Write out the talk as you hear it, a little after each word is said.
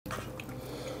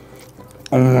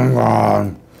Oh my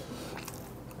god.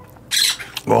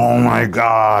 Oh my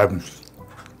god.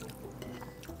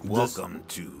 Welcome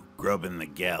to Grubbin' the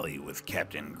Galley with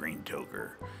Captain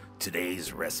Greentoker.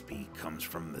 Today's recipe comes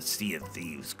from the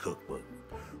Thieves Cookbook,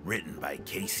 written by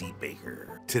Casey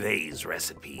Baker. Today's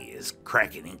recipe is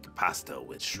Kracken ink pasta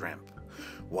with shrimp.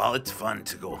 While it's fun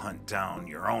to go hunt down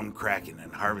your own Kracken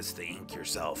and harvest the ink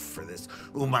yourself for this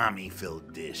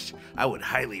umami-filled dish, I would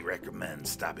highly recommend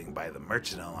stopping by the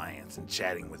Merchant Alliance and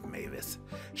chatting with Mavis.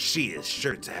 She is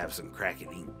sure to have some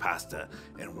Kracken ink pasta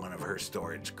in one of her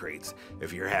storage crates.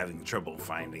 If you're having trouble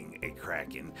finding a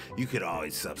Kracken, you could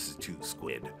always substitute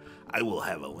squid. I will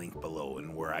have a link below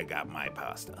in where I got my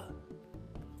pasta.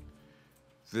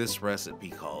 This recipe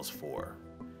calls for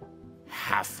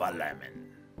half a lemon,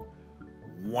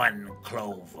 1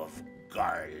 clove of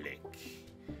garlic,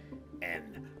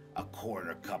 and a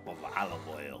 1/4 cup of olive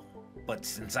oil. But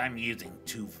since I'm using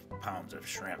 2 pounds of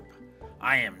shrimp,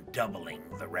 I am doubling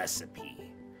the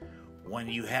recipe. When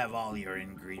you have all your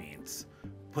ingredients,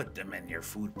 put them in your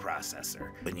food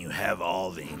processor. When you have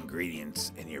all the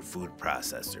ingredients in your food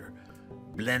processor,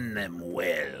 blend them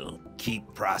well.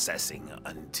 Keep processing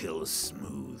until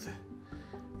smooth.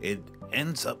 It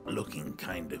ends up looking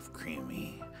kind of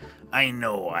creamy. I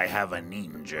know I have a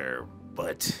ninja,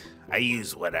 but I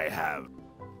use what I have.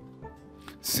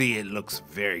 See, it looks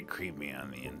very creamy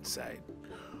on the inside.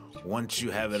 Once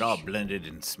you have it all blended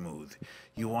and smooth,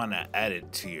 you want to add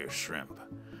it to your shrimp.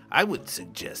 I would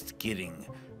suggest getting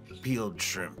peeled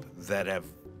shrimp that have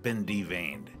been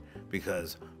deveined,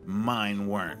 because mine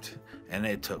weren't, and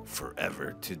it took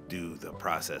forever to do the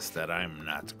process that I'm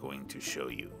not going to show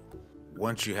you.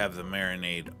 Once you have the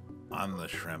marinade on the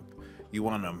shrimp, you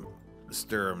want to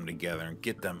stir them together and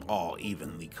get them all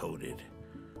evenly coated.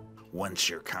 Once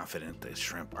you're confident the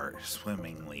shrimp are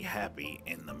swimmingly happy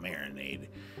in the marinade,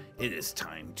 it is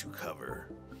time to cover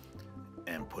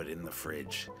and put in the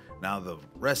fridge. Now the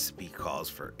recipe calls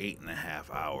for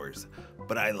 8.5 hours,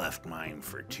 but I left mine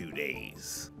for 2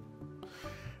 days.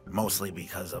 Mostly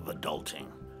because of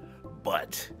adulting,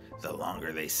 but the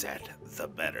longer they sat, the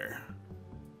better.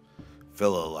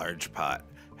 Fill a large pot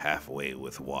halfway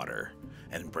with water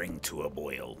and bring to a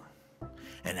boil,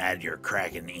 and add your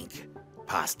Kracken ink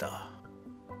pasta.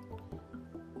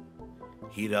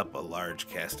 Heat up a large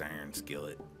cast iron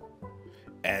skillet.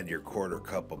 Add your 1/4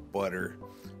 cup of butter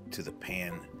to the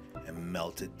pan and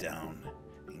melt it down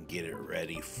and get it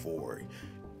ready for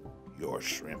your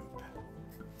shrimp.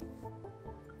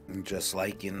 And just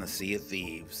like in the Sea of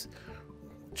Thieves,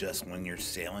 just when you're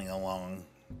sailing along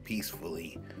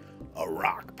peacefully, a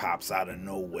rock pops out of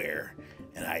nowhere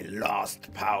and I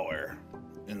lost power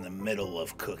in the middle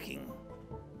of cooking.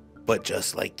 But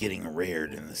just like getting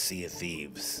reared in the Sea of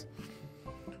Thieves,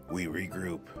 we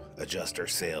regroup, adjust our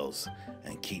sails,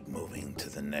 and keep moving to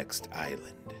the next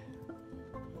island.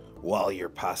 While your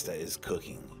pasta is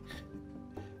cooking,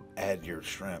 add your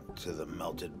shrimp to the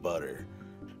melted butter.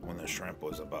 When the shrimp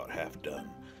was about half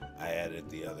done, I added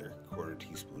the other 1/4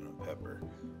 teaspoon of pepper,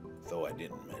 though I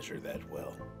didn't measure that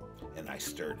well, and I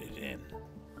stirred it in.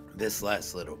 This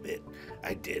last little bit,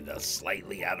 I did a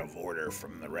slightly out of order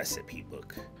from the recipe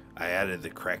book. I added the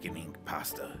Kracken ink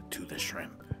pasta to the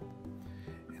shrimp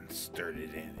and stirred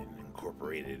it in and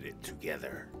incorporated it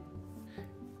together.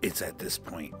 It's at this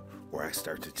point where I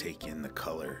start to take in the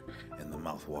color and the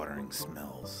mouth-watering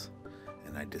smells,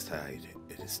 and I decide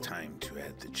it is time to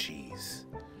add the cheese.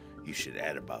 You should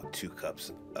add about 2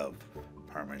 cups of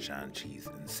Parmesan cheese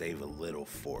and save a little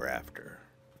for after.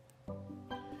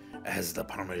 As the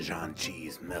Parmesan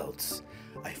cheese melts,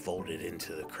 I fold it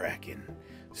into the Kracken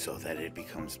so that it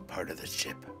becomes part of the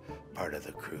ship, part of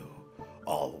the crew,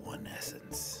 all one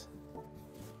essence.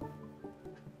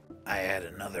 I add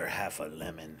another half a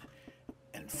lemon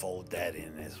and fold that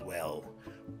in as well,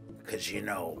 because you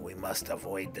know we must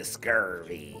avoid the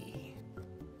scurvy.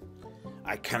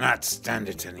 I cannot stand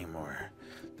it anymore.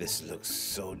 This looks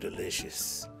so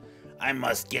delicious. I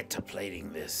must get to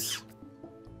plating this.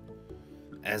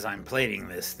 As I'm plating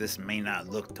this may not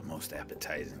look the most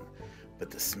appetizing,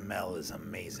 but the smell is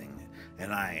amazing,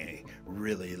 and I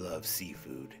really love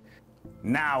seafood.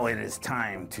 Now it is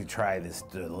time to try this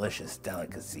delicious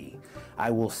delicacy. I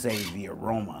will say the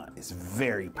aroma is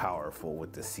very powerful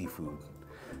with the seafood.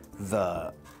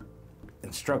 The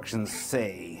instructions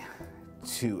say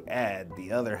to add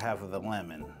the other half of the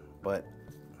lemon, but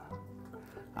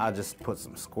I'll just put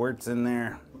some squirts in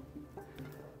there.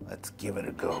 Let's give it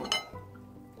a go.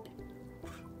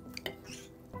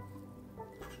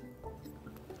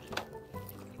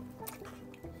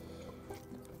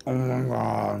 Oh my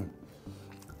god.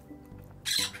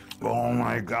 Oh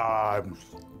my god.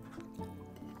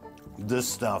 This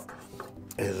stuff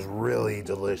is really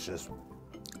delicious.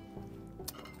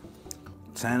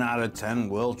 10 out of 10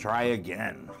 will try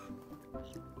again.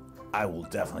 I will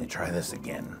definitely try this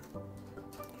again.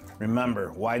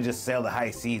 Remember, why just sail the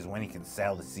high seas when you can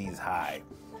sail the seas high?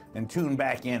 And tune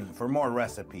back in for more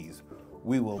recipes.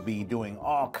 We will be doing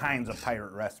all kinds of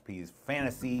pirate recipes,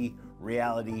 fantasy,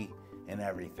 reality, and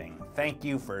everything. Thank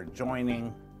you for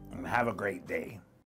joining, and have a great day.